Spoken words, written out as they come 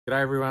G'day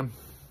everyone,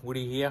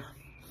 Woody here.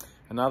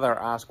 Another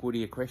Ask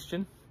Woody a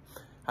question.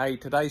 Hey,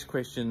 today's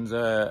question's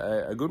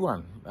a good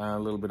one, a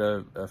little bit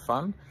of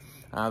fun.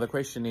 The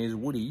question is,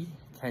 Woody,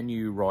 can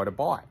you ride a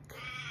bike?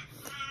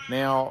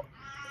 Now,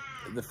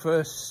 the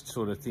first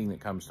sort of thing that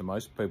comes to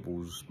most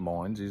people's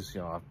minds is,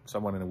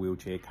 someone in a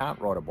wheelchair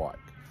can't ride a bike,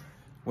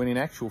 when in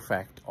actual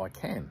fact, I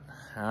can.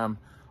 I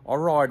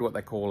ride what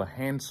they call a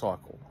hand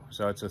cycle.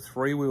 So it's a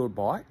three-wheeled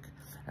bike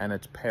and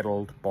it's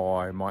pedalled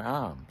by my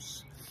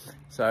arms.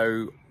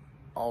 So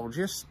I'll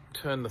just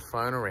turn the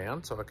phone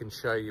around so I can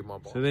show you my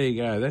bike. So there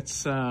you go.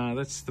 That's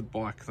the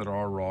bike that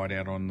I ride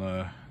out on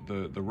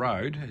the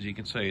road. As you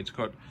can see, it's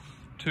got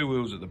two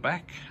wheels at the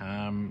back.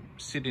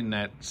 Sit in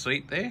that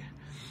seat there.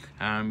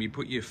 You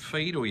put your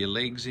feet or your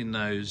legs in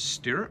those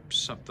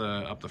stirrups up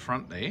the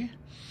front there,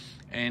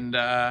 and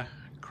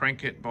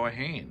crank it by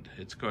hand.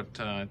 It's got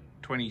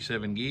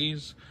 27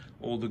 gears,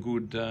 all the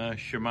good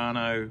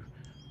Shimano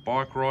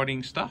bike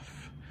riding stuff.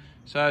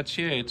 So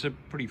it's a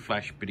pretty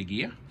flash bit of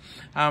gear.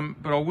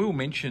 But I will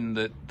mention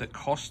that the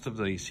cost of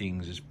these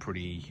things is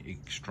pretty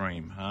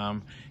extreme.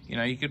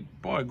 You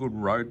could buy a good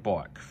road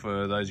bike,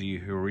 for those of you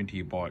who are into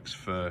your bikes,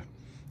 for,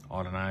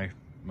 I don't know,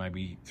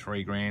 maybe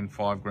 3 grand,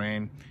 5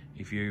 grand.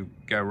 If you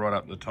go right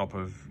up the top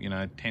of,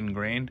 10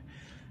 grand.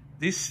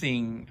 This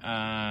thing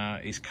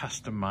is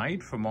custom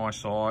made for my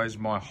size,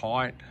 my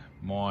height,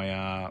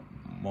 my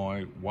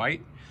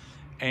weight,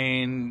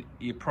 and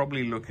you're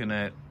probably looking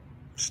at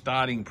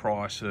starting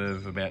price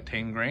of about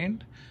 10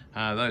 grand.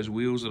 Those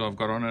wheels that I've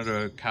got on it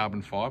are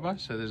carbon fiber,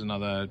 so there's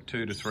another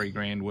 2 to 3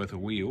 grand worth of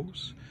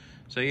wheels.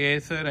 So yeah,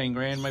 13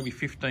 grand, maybe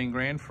 15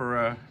 grand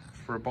for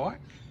a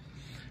bike.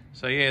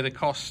 So yeah, the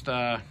cost,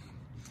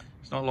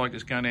 it's not like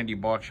just going down to your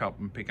bike shop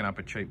and picking up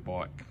a cheap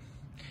bike.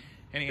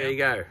 Anyhow, there you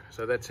go.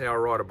 So that's how I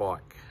ride a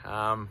bike.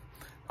 I'm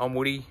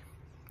Woody.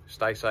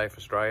 Stay safe,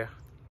 Australia.